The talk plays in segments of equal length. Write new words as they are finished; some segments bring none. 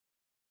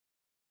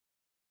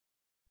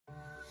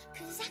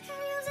'Cause I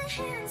could use a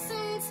hand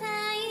sometimes.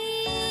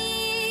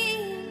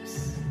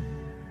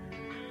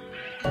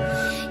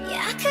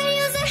 Yeah, I could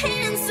use a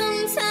hand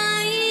sometimes.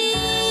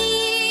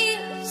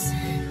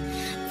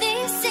 They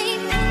say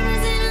pain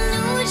is an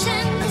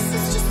illusion. This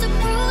is just a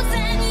bruise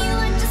and you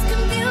are just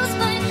confused,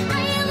 but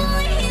I am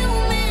only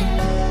human.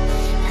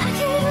 I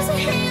could use a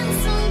hand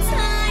sometimes.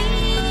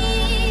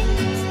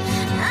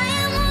 I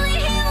am only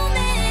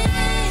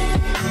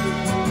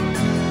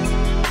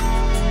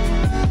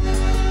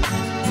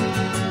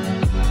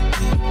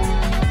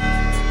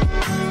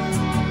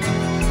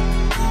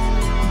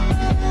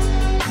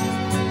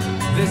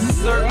There's a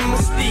certain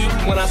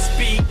mystique when I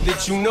speak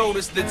that you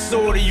notice that's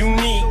sorta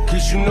unique.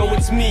 Cause you know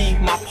it's me,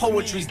 my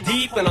poetry's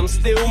deep and I'm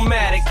still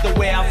matic. The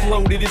way I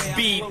flow to this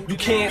beat, you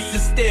can't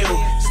sit still.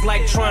 It's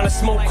like trying to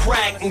smoke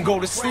crack and go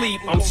to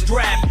sleep. I'm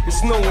strapped,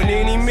 it's knowing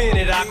any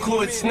minute I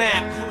could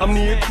snap. I'm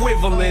the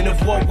equivalent of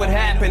what would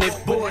happen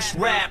if Bush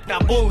rapped. I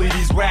bully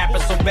these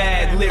rappers so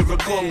bad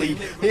lyrically,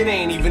 it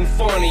ain't even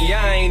funny,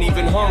 I ain't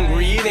even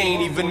hungry, it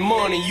ain't even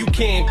money. You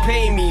can't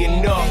pay me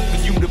enough for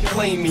you to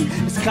play me.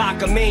 It's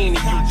cockamamie,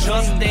 you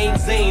just ain't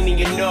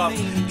zany enough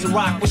to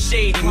rock with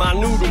shady. My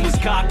noodle is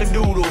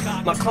cock-a-doodle,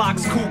 my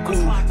clock's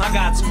cuckoo, I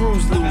got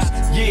screws loose.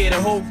 Yeah,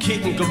 the whole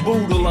kit and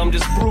caboodle, I'm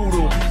just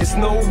brutal. It's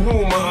no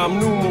rumor, I'm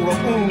numero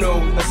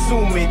uno.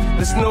 Assume it,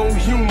 there's no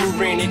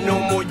humor in it, no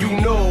more you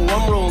know.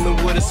 I'm rolling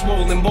with a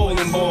swollen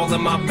bowling ball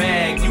in my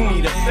bag. You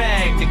need a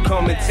fag to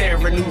come and tear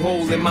a new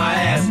hole in my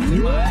ass.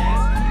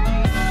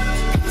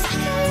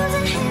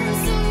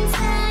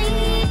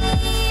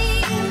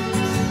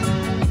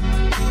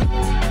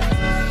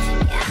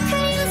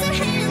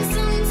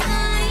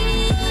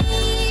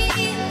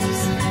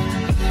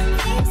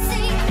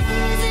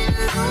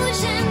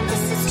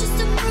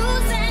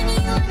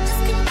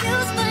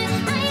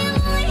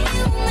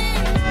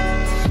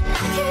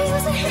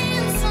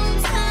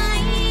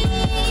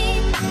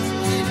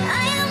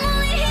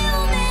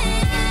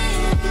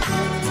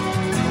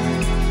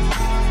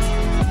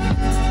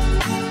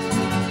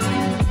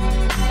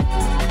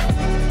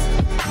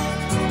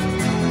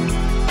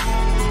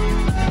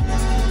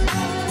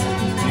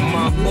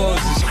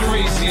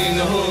 Crazy in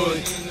the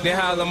hood, they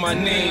holler my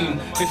name.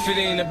 If it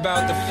ain't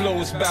about the flow,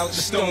 it's about the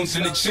stones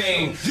in the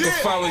chain.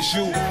 If I was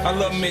you, I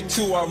love me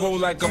too, I roll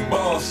like a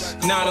boss.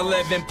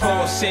 911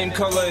 Pulse, same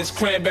color as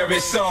cranberry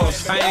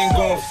sauce. I ain't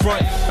gon'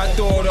 front, I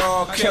thought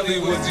R. Kelly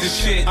was the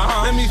shit.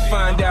 Let me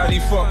find out he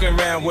fucking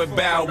around with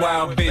Bow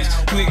Wow, bitch.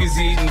 Niggas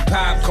eating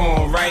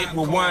popcorn, right,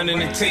 with wine in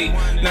the tape.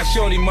 Now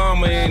shorty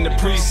mama in the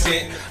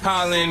precinct,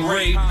 hollering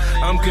rape.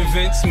 I'm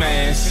convinced,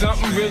 man,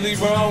 something really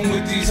wrong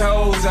with these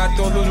hoes. I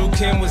thought Little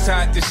Kim was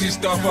hot, that she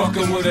start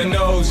fucking with her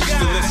nose. Used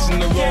to listen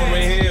to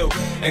Lauryn Hill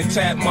and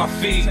tap my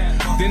feet.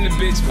 Then the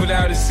bitch put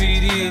out a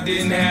CD, it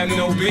didn't have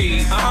no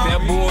beat.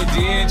 That boy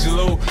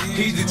D'Angelo,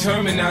 he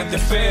determined not to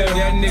fail.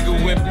 That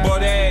nigga went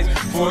butt ass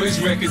for his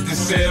record to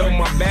sell.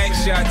 My back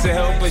shot to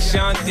help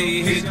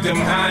Ashanti hit them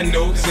high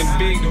notes. And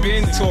Big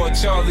Ben taught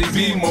Charlie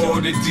B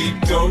more the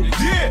deep dope.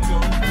 Yeah!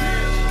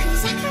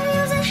 Cause I could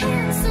use a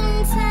hand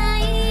sometimes.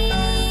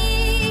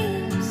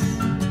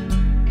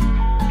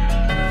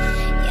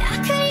 Yeah, I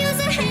could use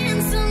a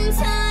hand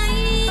sometimes.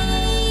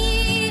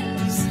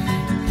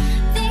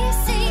 They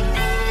say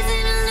pain is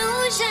an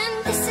illusion.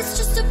 This is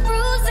just a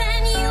bruise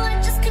and you are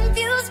just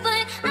confused,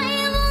 but I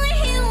am only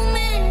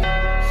human.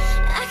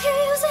 I could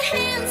use a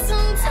hand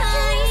sometimes.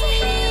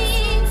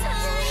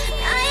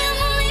 I am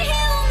only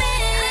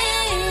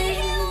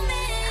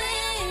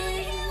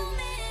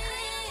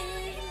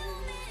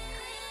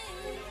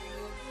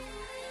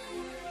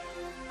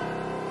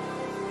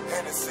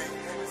Hennessy.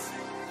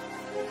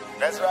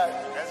 That's right,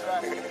 that's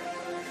right.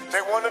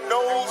 They wanna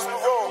know who's the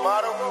role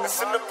model.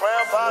 It's in the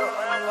brown bottle.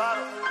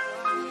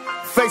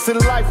 Facing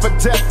life or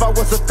death, I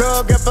was a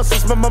thug ever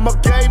since my mama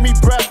gave me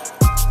breath.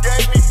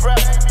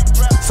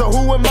 So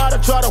who am I to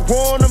try to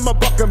warn them? A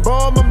bucking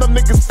bomb, I'm the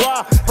niggas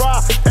fry.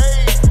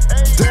 Hey,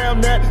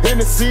 damn that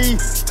Hennessy.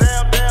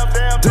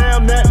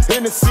 Damn that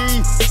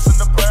Hennessy. It's in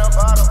the brown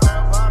bottle.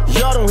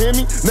 Y'all don't hear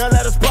me? Now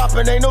that it's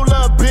poppin', ain't no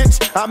love, bitch.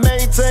 I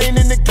maintain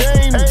in the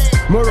game.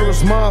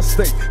 Murderous mind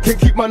state, can't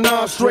keep my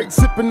nine straight.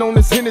 Sippin' on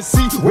this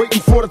Hennessy,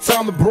 waiting for the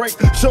time to break.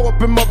 Show up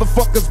and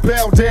motherfuckers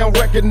bow down,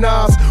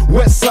 recognize.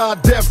 West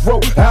side death row,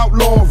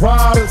 outlaw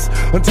riders.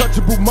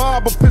 Untouchable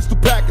mob of pistol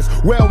packers.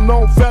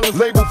 Well-known fellas,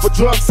 labeled for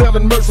drug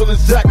selling,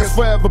 merciless jackets.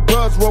 Forever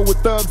buzz roll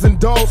with thugs and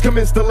dogs.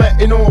 Commence to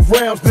letting off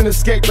rounds, then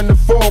escaping the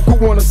fog. Who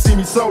wanna see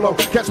me solo?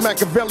 Catch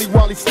Machiavelli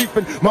while he's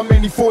sleeping. My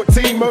mini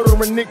 14,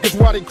 murdering niggas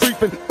while they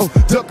creeping.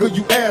 Duck or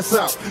you ass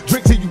out,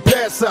 drink till you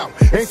pass out.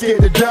 Ain't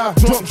scared to die,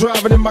 drunk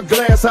driving in my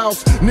glass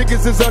house.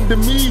 Niggas is under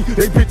me,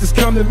 they bitches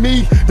come to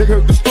me. They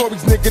heard the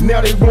stories, nigga,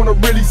 now they wanna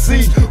really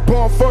see.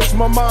 Born first,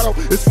 my motto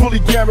is fully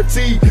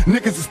guaranteed.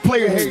 Niggas is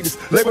player haters,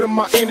 label them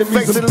my enemies.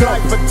 Facing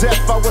life or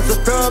death, I was a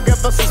thug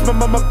ever since my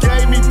mama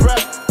gave me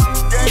breath.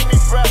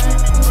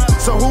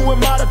 So who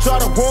am I to try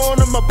to warn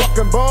them? A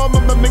bucking bomb,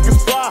 I'm the niggas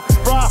fry.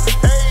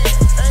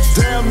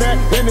 Hey, damn that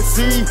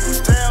Hennessy.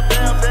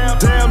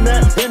 Damn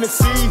that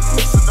Hennessy.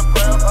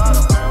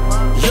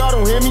 Y'all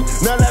don't hear me? hear me?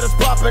 Now that it's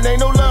poppin', ain't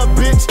no love,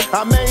 bitch.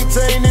 I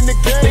maintain in the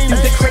game. They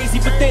think they're crazy,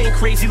 but they ain't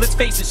crazy. Let's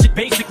face it, shit.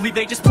 Basically,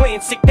 they just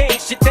playing sick. They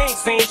ain't shit. They ain't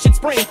saying shit.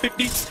 Spraying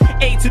 50.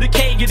 A to the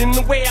K, get in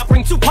the way. I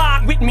bring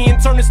Tupac with me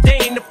and turn this day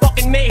into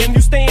fucking mayhem.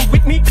 You staying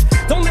with me?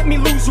 Don't let me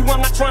lose you.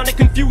 I'm not trying to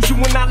confuse you.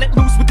 When I let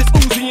loose with this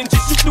Uzi and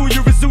just shoot through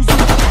your Isuzu.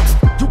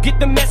 You get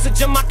the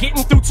message, am I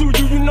getting through to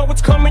you? You know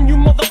it's coming, you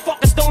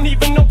motherfuckers don't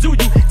even know, do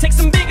you? Take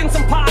some big and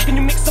some pop and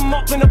you mix them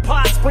up in a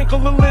pot. Sprinkle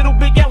a little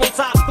Big L on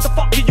top. What the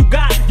fuck do you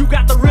got? You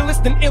got the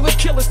realest and illest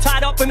killers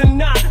tied up in a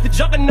knot. The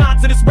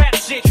juggernauts of this rap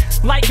shit,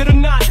 like it or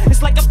not.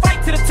 It's like a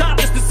fight to the top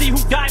just to see who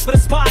died for the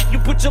spot. You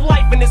put your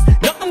life in this,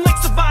 nothing like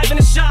surviving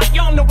a shot.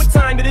 Y'all know what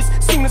time it is,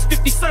 soon as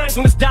 50 signs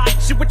on this dot.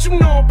 Shit, what you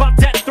know about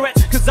death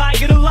threats? Cause I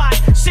get a lot.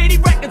 Shady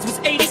Records was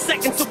 80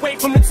 seconds away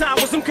from the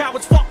towers. Them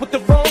cowards fuck with the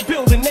wrong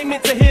building. They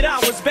meant to hit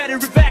ours. Better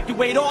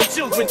evacuate all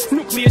children.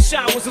 Nuclear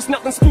showers, it's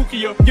nothing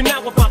spookier. You're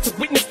now about to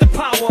witness the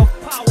power.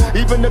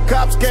 Even the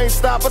cops can't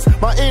stop us.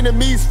 My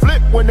enemies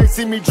flip when they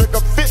see me drink a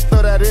fifth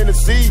of that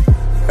Hennessy.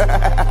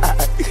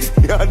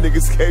 Y'all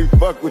niggas can't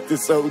fuck with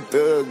this old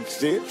thug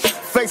shit.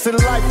 Facing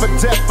life or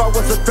death, I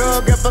was a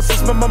thug ever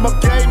since my mama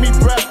gave me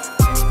breath.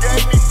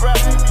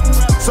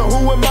 So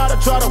who am I to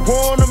try to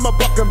warn them? A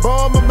fucking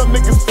bomb, them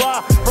niggas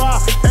fry.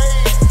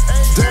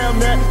 Damn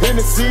that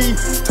Hennessy.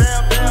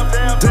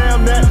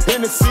 Damn that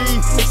Hennessy.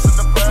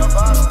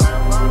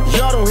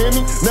 Y'all don't hear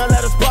me? Now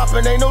that it's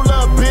poppin', ain't no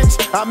love, bitch.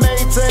 I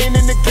maintain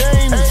in the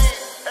game.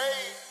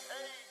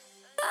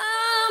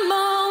 I'm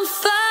on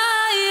fire.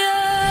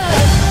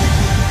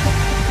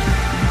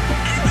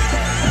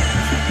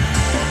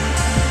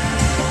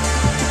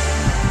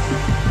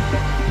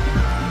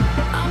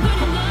 I'm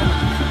burning up.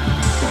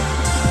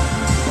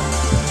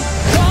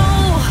 Go,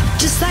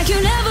 just like you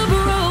never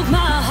broke my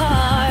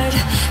heart,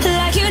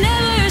 like you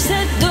never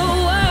said the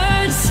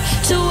words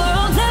to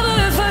worlds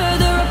ever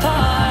further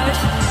apart.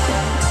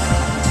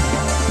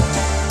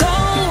 Go,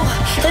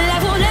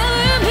 life will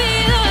never be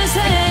the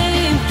same.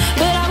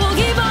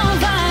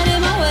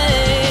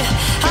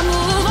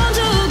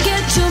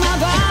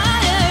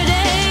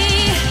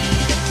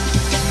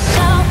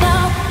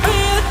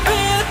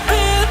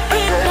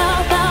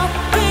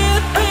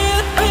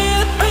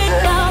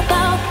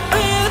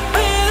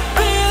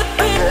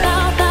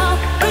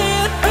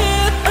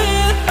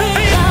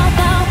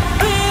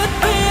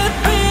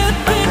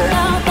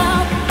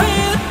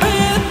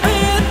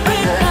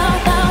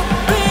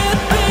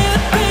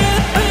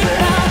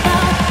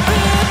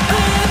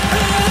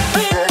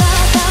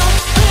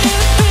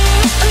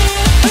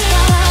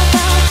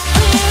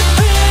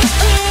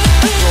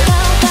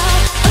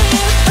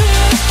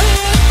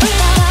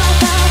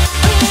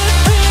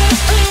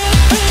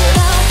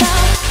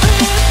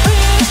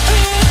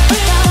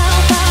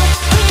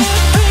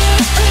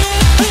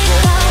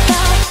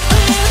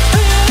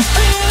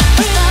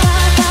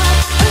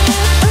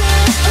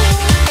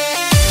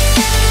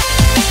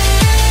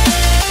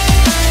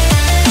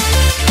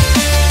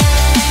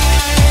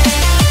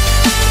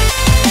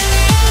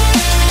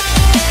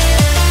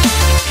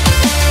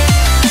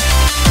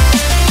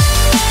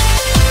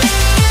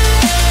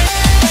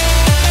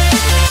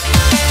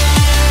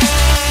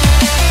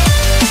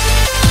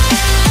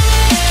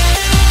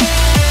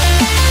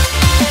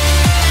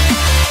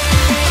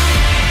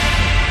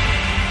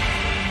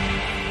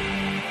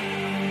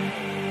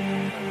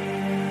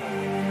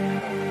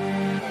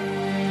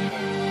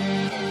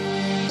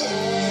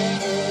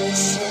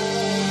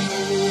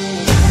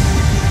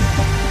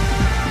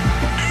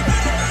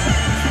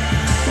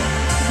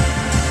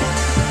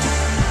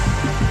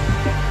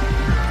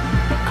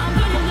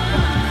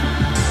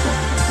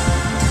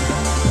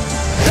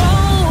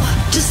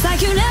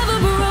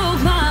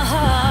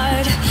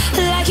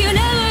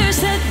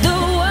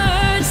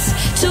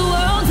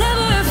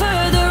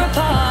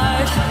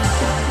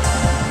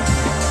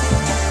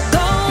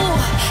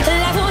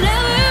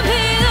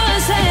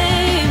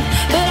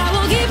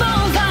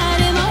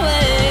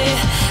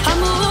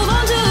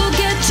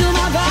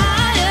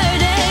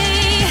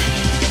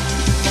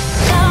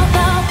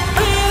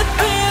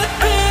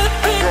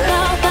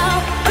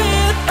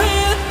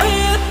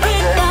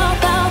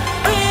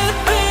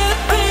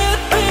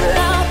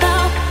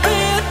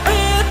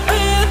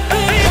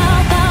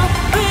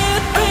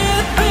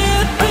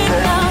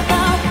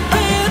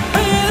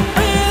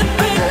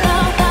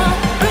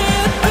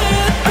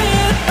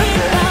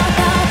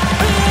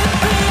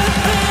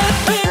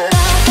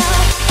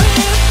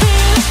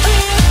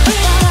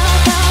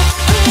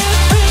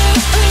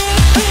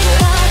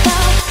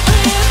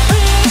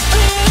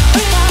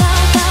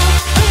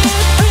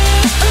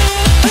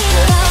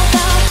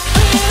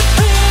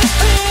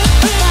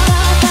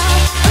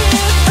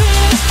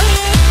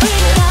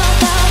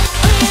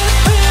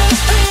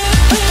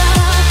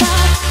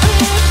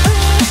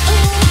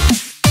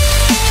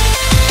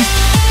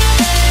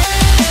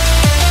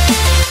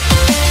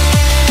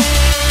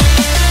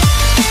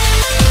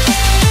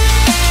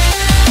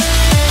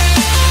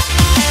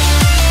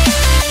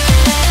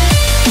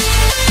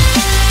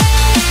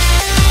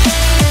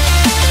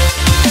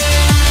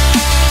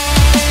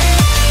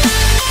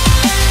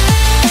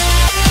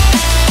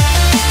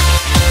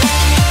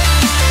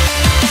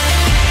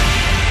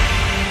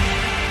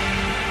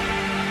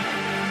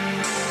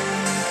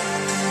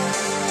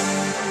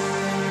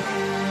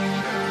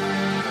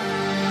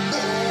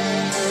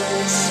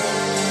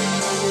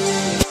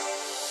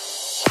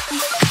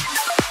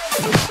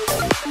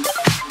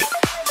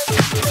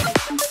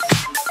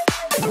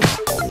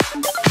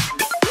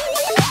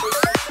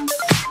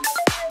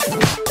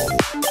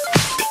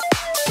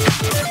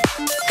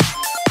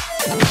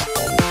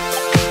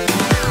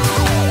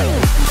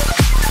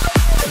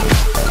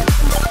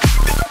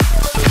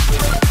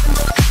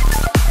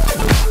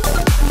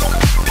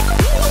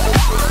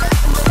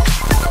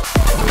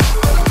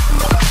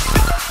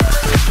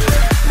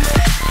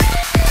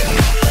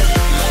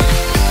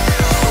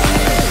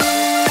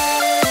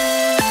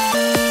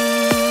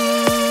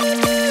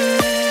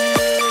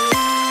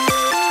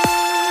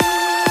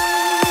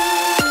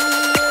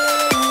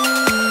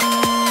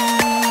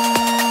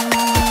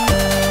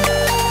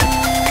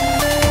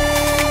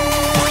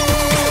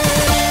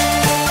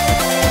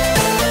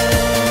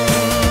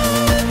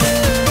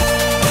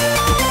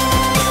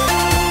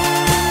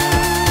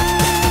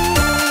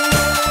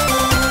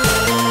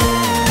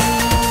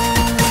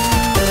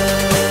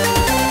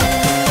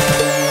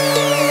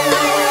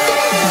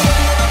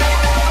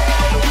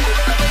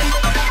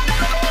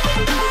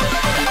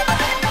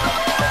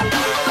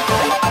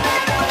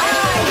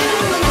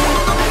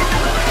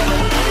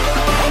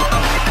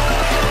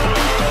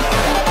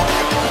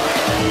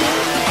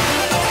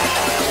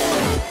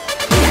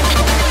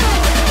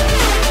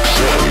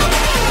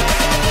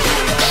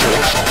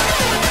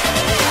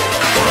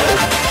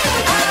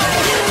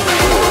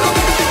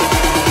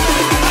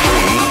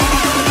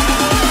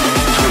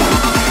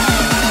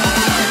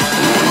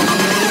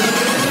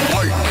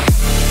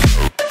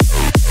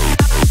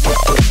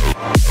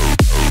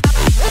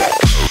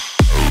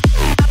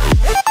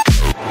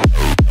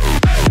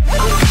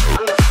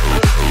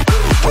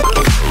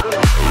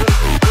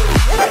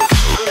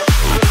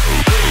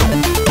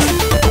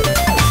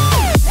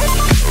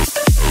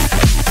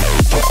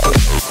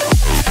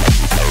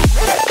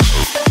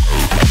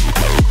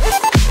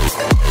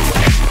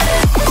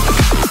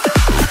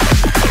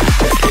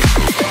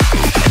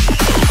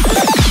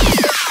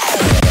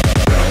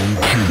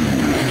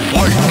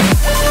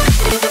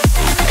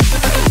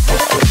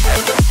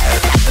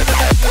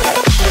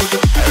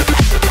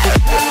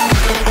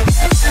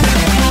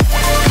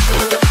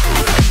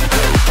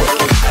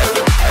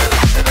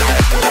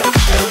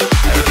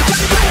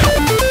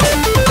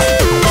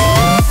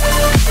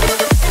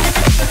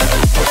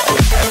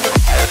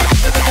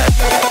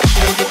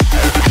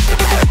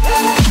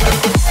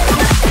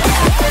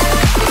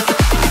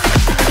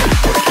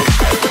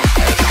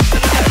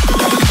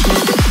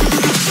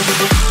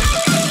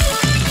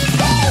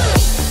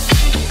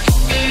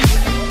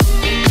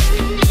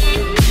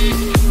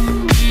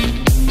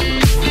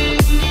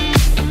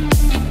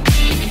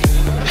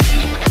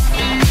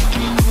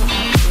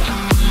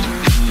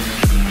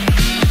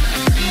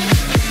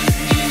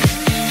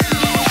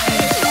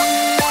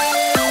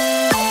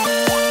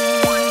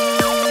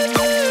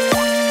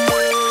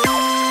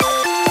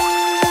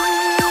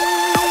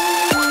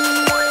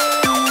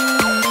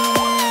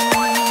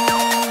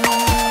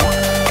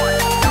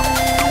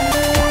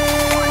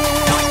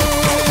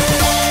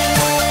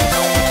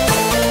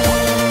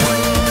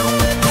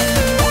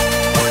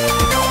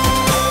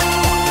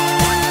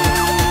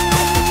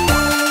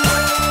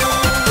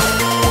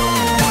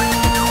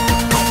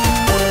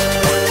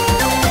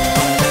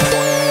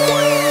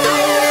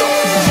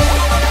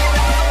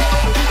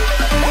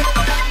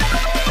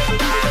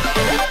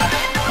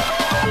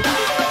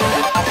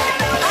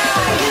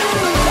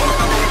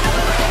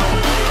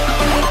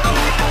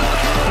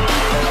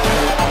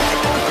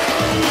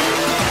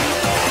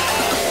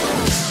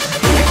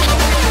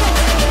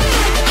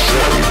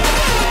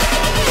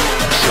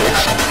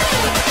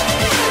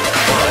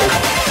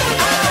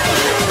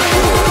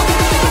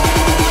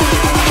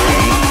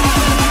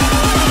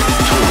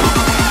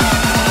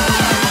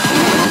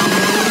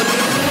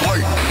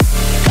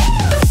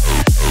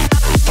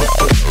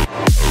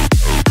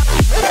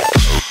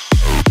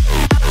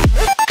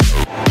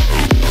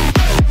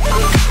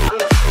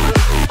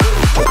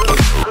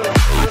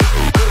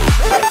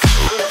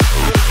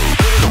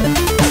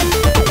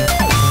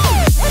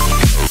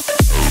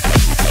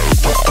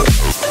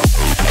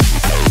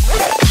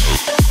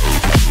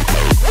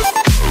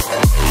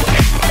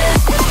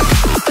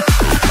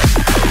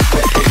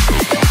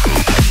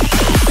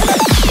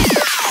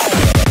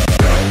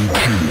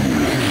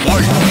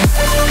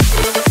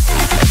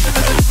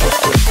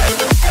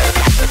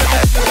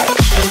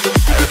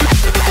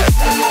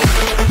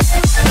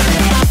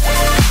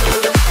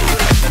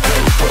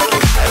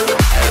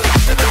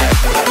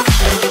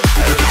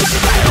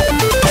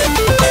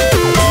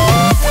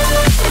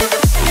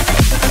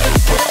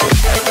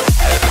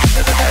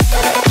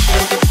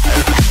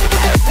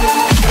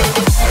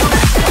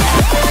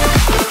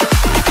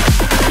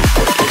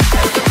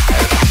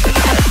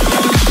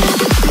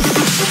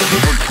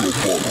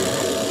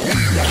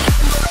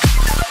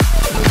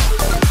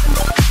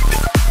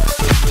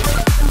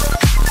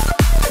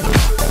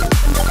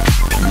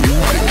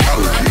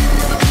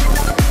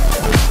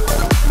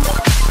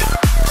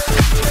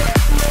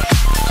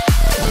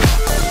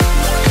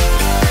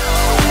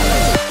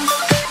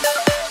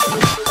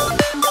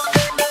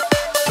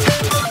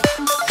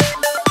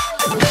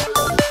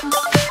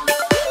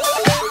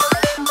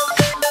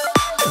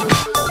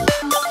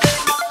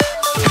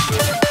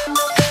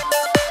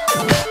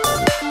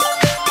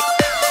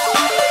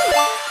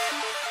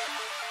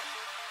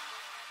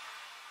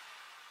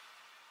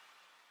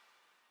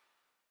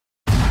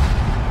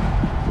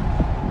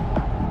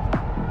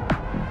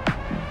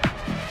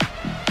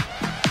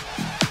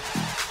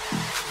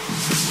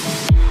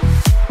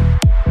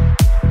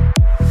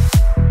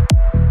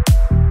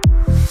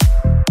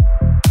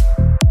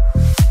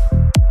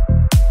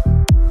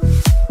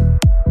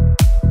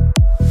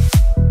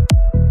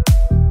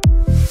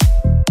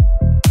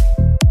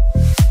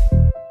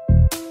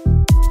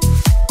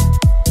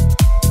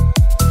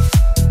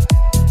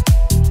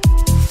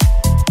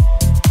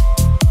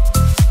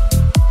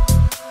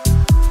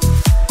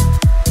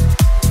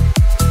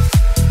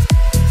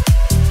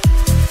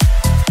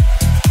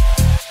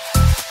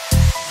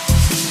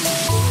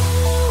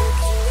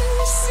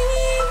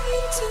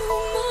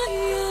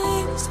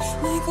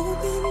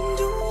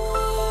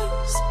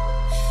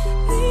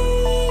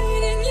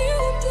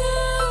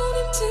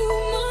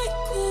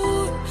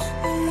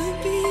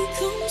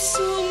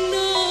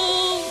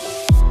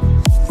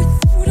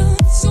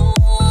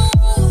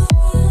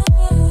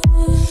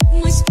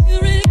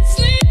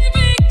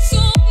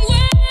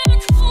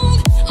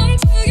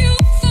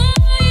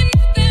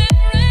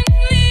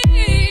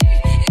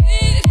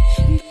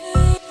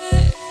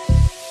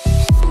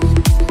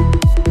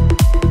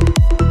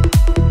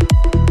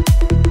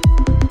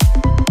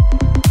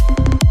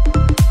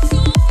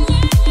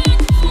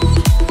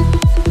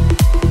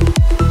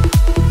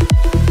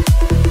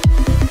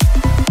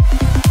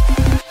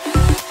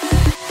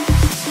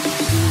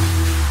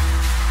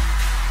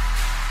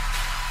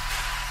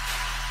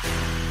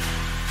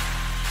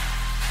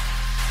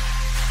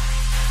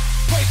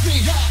 me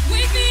up.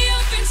 Wake me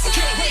up inside. I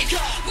can't wake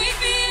up. Wake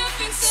me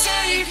up inside.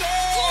 Save me.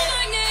 Call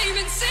my name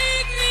and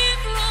save me.